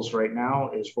examples right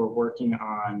now is we're working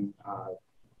on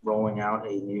rolling out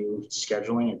a new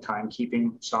scheduling and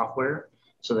timekeeping software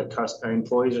so that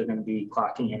employees are going to be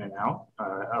clocking in and out.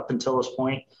 Up until this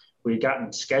point, we'd gotten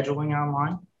scheduling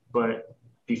online, but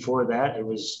before that, it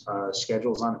was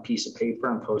schedules on a piece of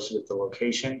paper and posted at the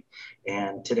location.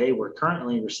 And today, we're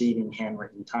currently receiving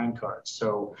handwritten time cards.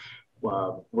 So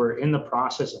we're in the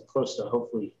process of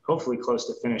hopefully close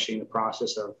to finishing the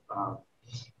process of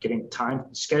getting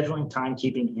scheduling,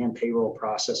 timekeeping, and payroll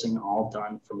processing all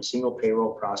done from a single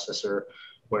payroll processor,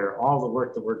 where all the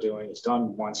work that we're doing is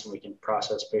done once, and we can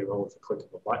process payroll with a click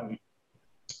of a button.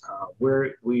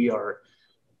 We are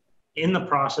in the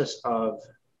process of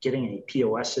getting a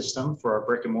POS system for our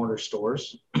brick and mortar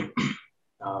stores.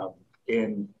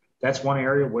 And that's one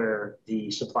area where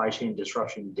the supply chain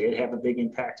disruption did have a big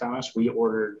impact on us. We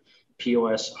ordered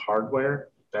POS hardware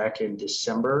back in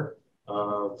December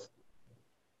of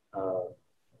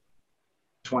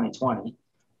 2020.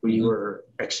 We were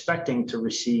expecting to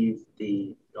receive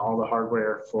all the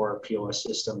hardware for our POS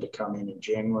system to come in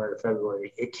January or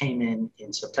February. It came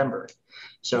in September.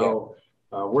 So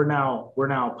we're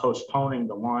now postponing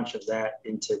the launch of that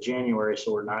into January,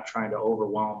 so we're not trying to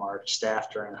overwhelm our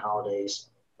staff during the holidays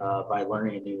by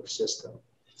learning a new system.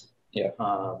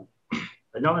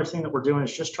 Another thing that we're doing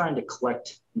is just trying to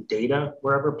collect data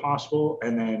wherever possible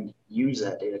and then use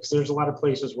that data, because there's a lot of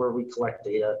places where we collect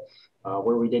data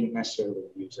where we didn't necessarily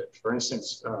use it. For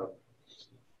instance,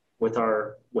 with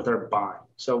our buying.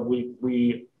 So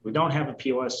we don't have a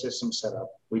POS system set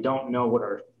up. We don't know what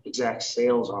our exact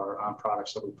sales are on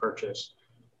products that we purchase.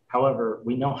 However,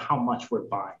 we know how much we're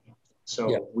buying.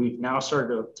 So we've now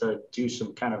started to do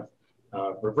some kind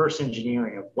of reverse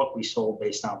engineering of what we sold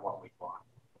based on what we bought.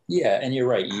 Yeah, and you're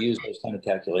right. You use those kind of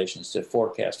calculations to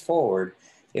forecast forward.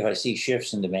 If I see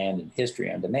shifts in demand and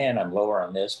history on demand, I'm lower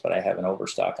on this, but I have an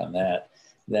overstock on that,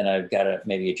 then I've got to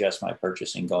maybe adjust my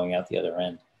purchasing going out the other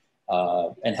end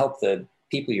and help the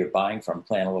people you're buying from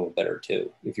plan a little better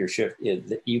too. If your shift,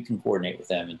 you can coordinate with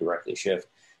them and directly shift.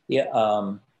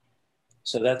 So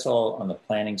that's all on the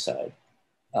planning side.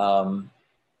 I'm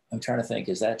trying to think,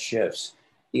 as that shifts.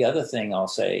 The other thing I'll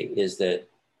say is that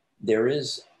there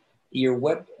is your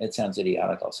web, it sounds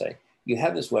idiotic, I'll say. You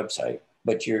have this website,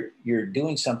 but you're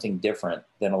doing something different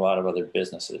than a lot of other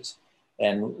businesses.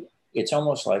 And it's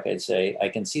almost like I'd say, I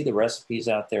can see the recipes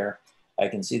out there. I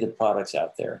can see the products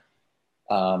out there.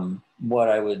 What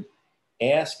I would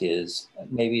ask is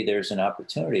maybe there's an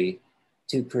opportunity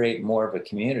to create more of a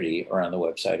community around the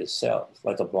website itself,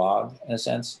 like a blog in a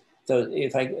sense. So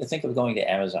if I think of going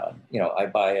to Amazon, I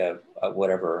buy a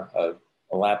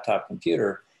laptop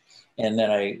computer, and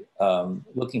then I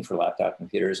looking for laptop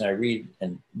computers, and I read,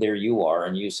 and there you are,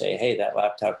 and you say, hey, that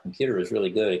laptop computer is really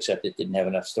good, except it didn't have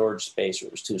enough storage space, or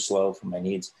it was too slow for my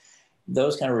needs.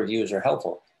 Those kind of reviews are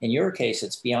helpful. In your case,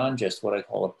 it's beyond just what I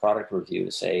call a product review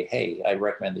to say, hey, I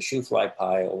recommend the shoe fly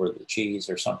pie over the cheese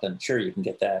or something. Sure, you can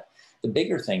get that. The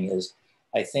bigger thing is,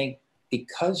 I think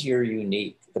because you're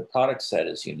unique, the product set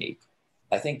is unique.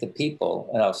 I think the people,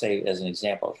 and I'll say as an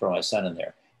example, I'll throw my son in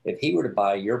there. If he were to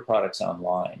buy your products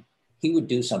online, he would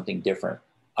do something different.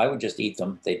 I would just eat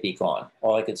them. They'd be gone.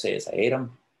 All I could say is I ate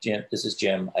them. Jim, this is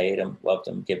Jim. I ate him, loved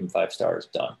him, give him 5 stars,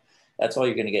 done. That's all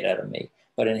you're going to get out of me.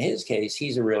 But in his case,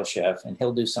 he's a real chef, and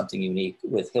he'll do something unique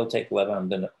he'll take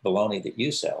Lebanon bologna that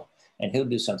you sell, and he'll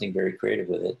do something very creative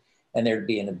with it. And there'd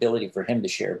be an ability for him to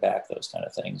share back those kind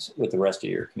of things with the rest of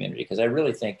your community. Because I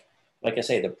really think, like I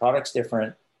say, the product's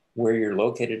different, where you're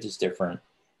located is different,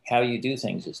 how you do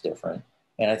things is different.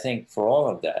 And I think for all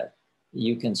of that,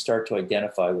 you can start to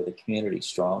identify with the community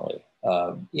strongly.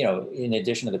 In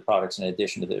addition to the products, in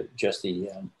addition to the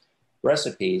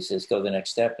recipes, is go the next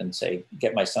step and say,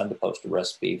 get my son to post a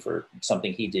recipe for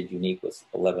something he did unique with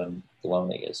 11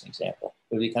 bologna as an example.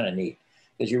 It would be kind of neat,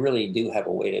 because you really do have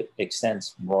a way to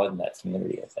broaden that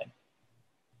community, I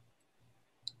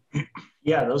think.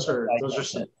 Yeah, those are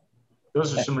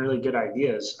some really good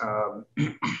ideas.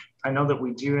 I know that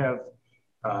we do have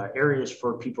areas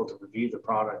for people to review the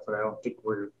product, but I don't think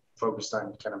we're focused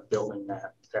on kind of building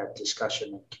that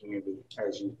discussion and community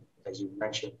as you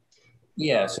mentioned.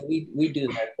 Yeah, so we do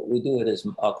that, but we do it as,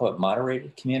 I'll call it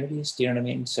moderated communities. Do you know what I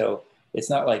mean? So it's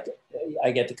not like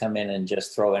I get to come in and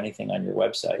just throw anything on your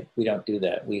website. We don't do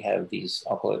that. We have these,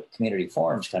 I'll call it community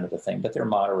forums kind of a thing, but they're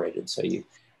moderated. So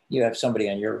you have somebody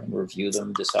on your review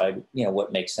them, decide,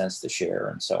 what makes sense to share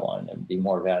and so on, and be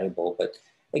more valuable. But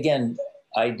again,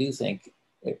 I do think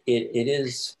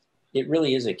it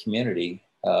really is a community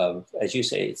of, as you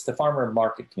say, it's the farmer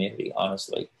market community,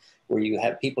 honestly, where you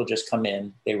have people just come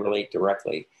in, they relate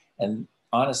directly. And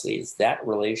honestly, it's that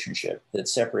relationship that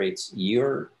separates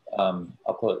your, I'll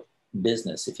call it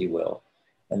business, if you will,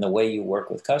 and the way you work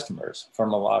with customers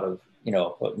from a lot of,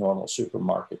 normal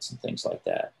supermarkets and things like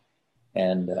that.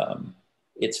 And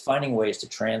it's finding ways to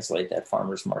translate that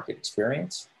farmer's market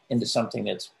experience into something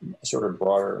that's sort of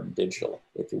broader and digital,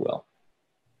 if you will.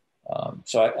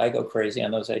 So I go crazy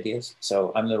on those ideas.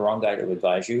 So I'm the wrong guy to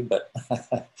advise you, but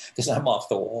because I'm off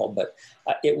the wall, but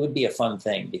it would be a fun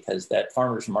thing, because that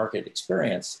farmer's market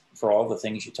experience, for all the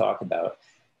things you talk about,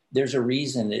 there's a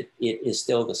reason it is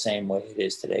still the same way it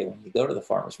is today. When you go to the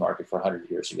farmer's market 100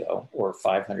 years ago or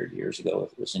 500 years ago,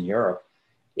 if it was in Europe,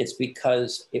 it's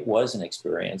because it was an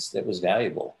experience that was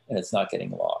valuable and it's not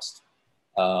getting lost.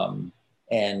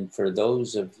 And for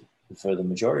the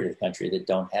majority of the country that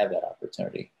don't have that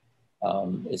opportunity,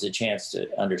 is a chance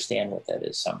to understand what that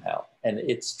is somehow. And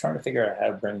it's trying to figure out how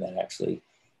to bring that actually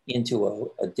into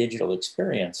a digital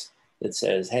experience that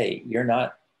says, hey, you're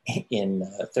not in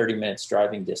 30 minutes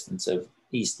driving distance of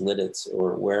East Lidditz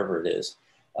or wherever it is,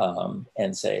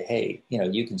 and say, hey,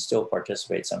 you can still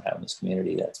participate somehow in this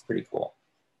community. That's pretty cool.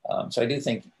 So I do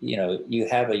think, you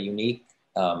have a unique,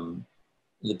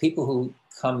 the people who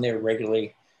come there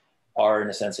regularly are in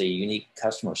a sense a unique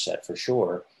customer set for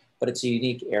sure, but it's a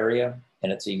unique area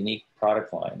and it's a unique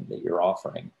product line that you're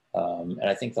offering. And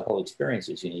I think the whole experience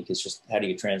is unique. It's just how do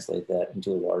you translate that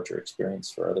into a larger experience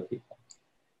for other people?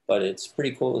 But it's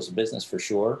pretty cool as a business for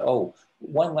sure. Oh,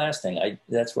 one last thing,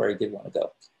 that's where I did want to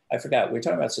go. I forgot, we were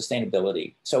talking about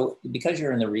sustainability. So because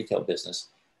you're in the retail business,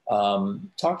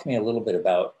 talk to me a little bit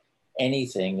about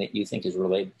anything that you think is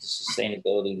related to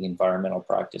sustainability, the environmental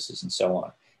practices, and so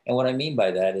on. And what I mean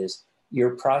by that is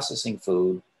you're processing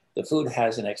food. The food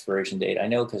has an expiration date. I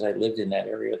know because I lived in that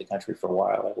area of the country for a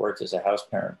while. I worked as a house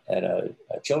parent at a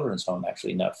children's home,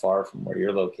 actually not far from where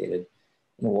you're located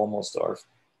in Wilmersdorf.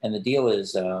 And the deal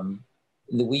is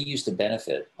we used to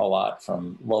benefit a lot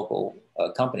from local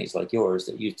companies like yours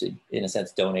that used to, in a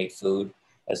sense, donate food.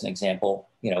 As an example,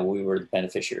 we were the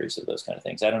beneficiaries of those kind of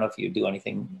things. I don't know if you do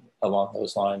anything along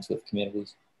those lines with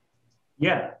communities.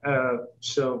 Yeah.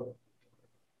 So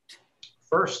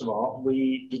first of all,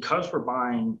 because we're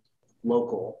buying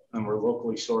local and we're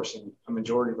locally sourcing a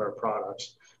majority of our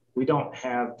products, we don't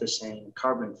have the same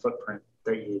carbon footprint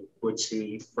that you would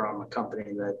see from a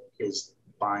company that is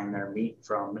buying their meat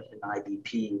from an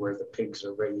IBP where the pigs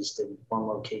are raised in one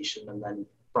location and then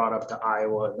brought up to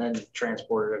Iowa and then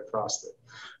transported across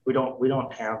we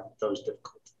don't have those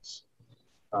difficulties.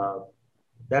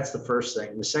 That's the first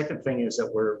thing. The second thing is that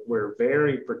we're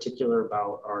very particular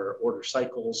about our order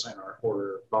cycles and our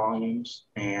order volumes.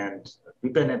 And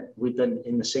we've been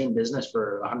in the same business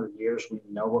for 100 years. We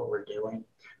know what we're doing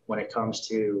when it comes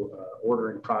to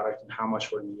ordering product and how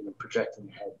much we're needing and projecting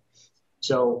ahead.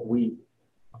 So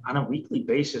on a weekly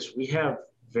basis, we have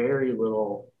very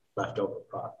little leftover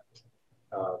product.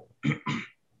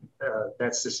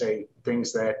 That's to say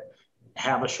things that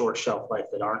have a short shelf life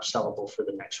that aren't sellable for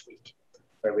the next week.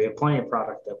 Right? We have plenty of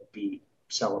product that would be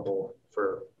sellable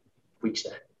for weeks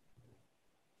ahead.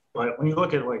 But when you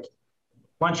look at like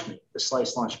lunch meat, the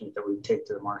sliced lunch meat that we take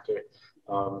to the market,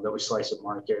 that we slice at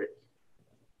market,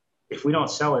 if we don't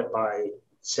sell it by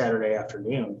Saturday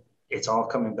afternoon, it's all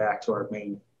coming back to our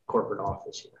main corporate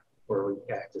office here, where we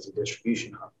act as a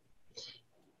distribution hub.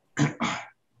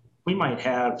 We might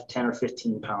have 10 or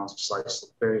 15 pounds of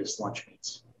sliced various lunch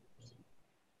meats.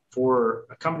 For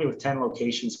a company with 10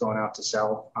 locations going out to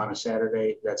sell on a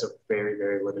Saturday, that's a very,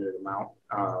 very limited amount.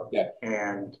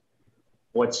 And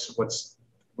what's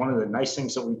one of the nice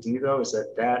things that we do, though, is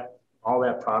that all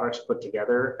that product's put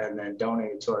together and then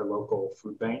donated to our local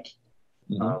food bank,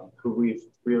 who we've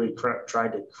really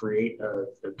tried to create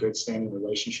a good standing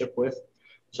relationship with.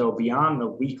 So beyond the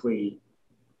weekly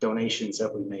donations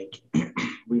that we make,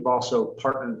 we've also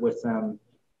partnered with them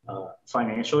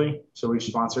financially. So we've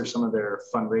sponsored some of their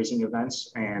fundraising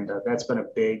events, and that's been a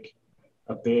big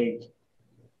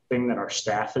thing that our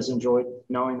staff has enjoyed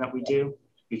knowing that we do,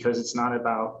 because it's not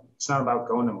about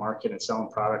going to market and selling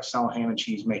products, sell ham and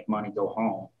cheese, make money, go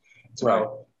home. It's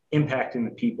about impacting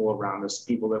the people around us,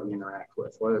 the people that we interact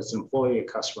with, whether it's an employee, a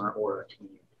customer, or a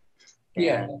community.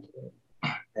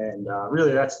 And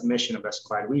really, that's the mission of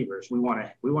Escalade Weavers. We want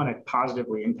to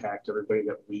positively impact everybody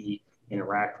that we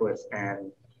interact with,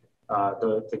 and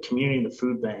the community, the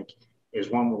food bank, is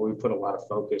one where we put a lot of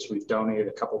focus. We've donated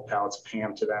a couple pallets of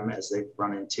ham to them as they've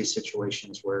run into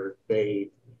situations where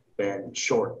they've been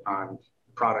short on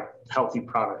healthy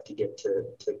product to get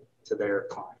to their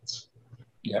clients.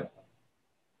 Yep.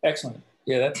 Excellent.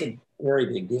 Yeah, that's a very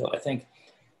big deal. I think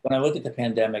when I look at the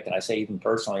pandemic, and I say even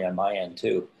personally on my end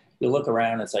too, you look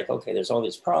around, it's like, okay, there's all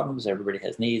these problems, everybody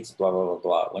has needs, blah, blah, blah,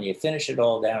 blah. When you finish it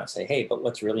all down and say, hey, but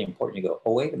what's really important, you go,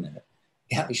 oh, wait a minute.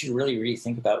 Yeah, we should really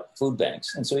rethink about food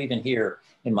banks. And so even here,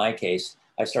 in my case,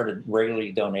 I started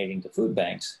regularly donating to food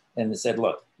banks, and they said,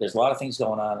 look, there's a lot of things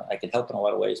going on. I can help in a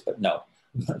lot of ways, but no,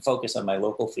 I'm going to focus on my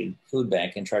local food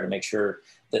bank and try to make sure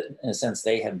that, in a sense,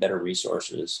 they have better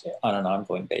resources on an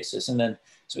ongoing basis. And then,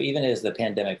 so even as the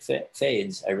pandemic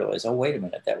fades, I realized, oh, wait a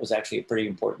minute, that was actually a pretty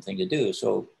important thing to do.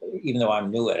 So even though I'm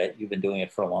new at it, you've been doing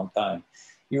it for a long time,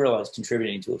 you realize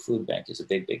contributing to a food bank is a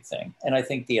big, big thing. And I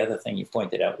think the other thing you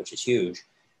pointed out, which is huge,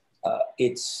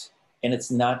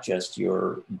 it's not just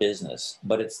your business,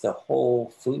 but it's the whole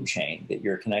food chain that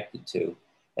you're connected to,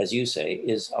 as you say,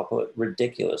 is, I'll put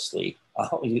ridiculously,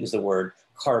 I'll use the word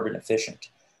carbon efficient.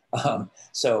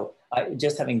 So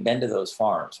just having been to those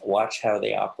farms, watch how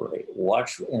they operate,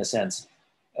 watch, in a sense,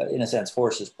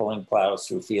 horses pulling plows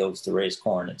through fields to raise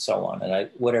corn and so on. And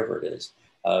whatever it is,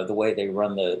 the way they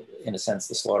run in a sense,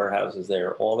 the slaughterhouses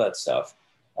there, all that stuff,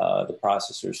 the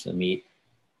processors for the meat,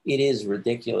 it is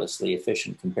ridiculously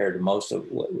efficient compared to most of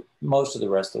the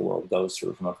rest of the world goes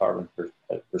through from a carbon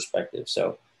perspective.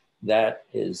 So that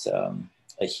is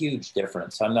a huge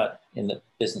difference. I'm not in the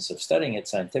business of studying it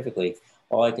scientifically.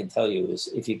 All I can tell you is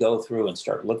if you go through and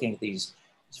start looking at these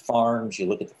farms, you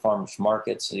look at the farmers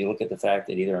markets, and you look at the fact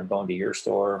that either I'm going to your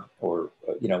store or,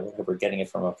 whatever, getting it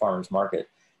from a farmer's market,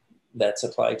 that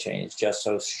supply chain is just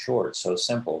so short, so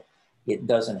simple. It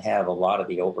doesn't have a lot of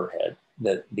the overhead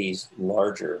that these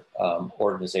larger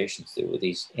organizations do with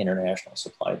these international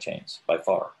supply chains by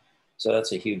far. So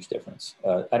that's a huge difference.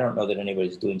 I don't know that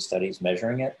anybody's doing studies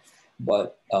measuring it,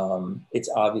 but it's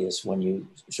obvious when you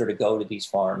sort of go to these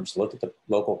farms, look at the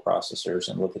local processors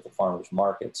and look at the farmers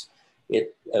markets,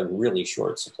 a really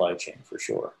short supply chain for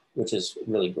sure, which is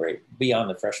really great. Beyond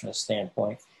the freshness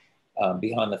standpoint,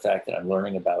 beyond the fact that I'm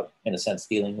learning about, in a sense,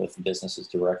 dealing with the businesses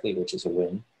directly, which is a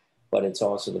win, but it's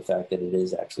also the fact that it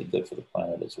is actually good for the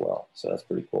planet as well. So that's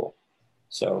pretty cool.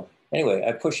 So anyway,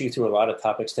 I pushed you through a lot of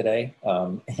topics today,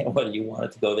 whether you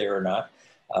wanted to go there or not.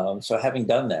 So having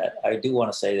done that, I do want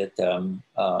to say that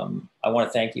I want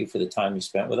to thank you for the time you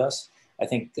spent with us. I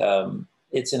think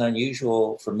it's an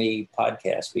unusual, for me,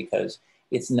 podcast because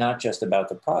it's not just about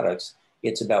the products.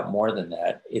 It's about more than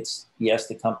that. It's, yes,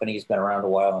 the company's been around a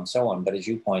while and so on, but as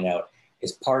you point out,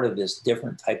 it's part of this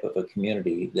different type of a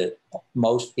community that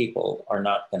most people are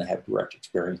not going to have direct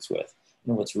experience with.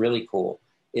 And what's really cool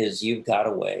is you've got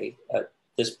a way at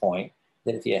this point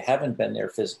that if you haven't been there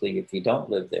physically, if you don't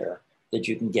live there, that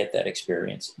you can get that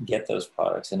experience, get those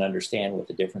products, and understand what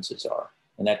the differences are.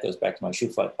 And that goes back to my shoe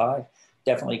fly pie.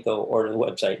 Definitely go order the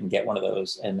website and get one of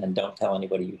those, and then don't tell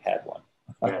anybody you had one.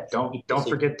 Yeah, don't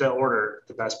forget to order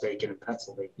the best bacon in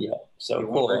Pennsylvania. Yeah, so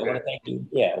cool. I want to thank you.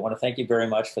 Yeah, I want to thank you very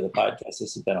much for the podcast.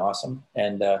 This has been awesome,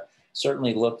 and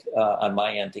certainly look on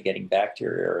my end to getting back to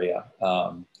your area.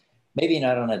 Maybe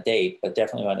not on a date, but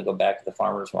definitely want to go back to the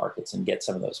farmers markets and get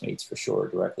some of those meats for sure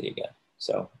directly again.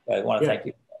 So I want to thank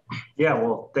you. Yeah,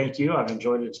 well, thank you. I've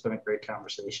enjoyed it. It's been a great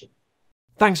conversation.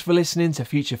 Thanks for listening to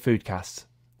FutureFoodCast.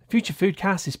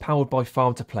 FutureFoodCast is powered by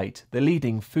Farm to Plate, the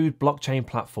leading food blockchain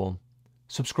platform.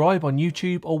 Subscribe on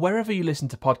YouTube or wherever you listen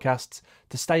to podcasts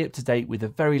to stay up to date with the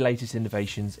very latest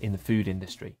innovations in the food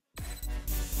industry.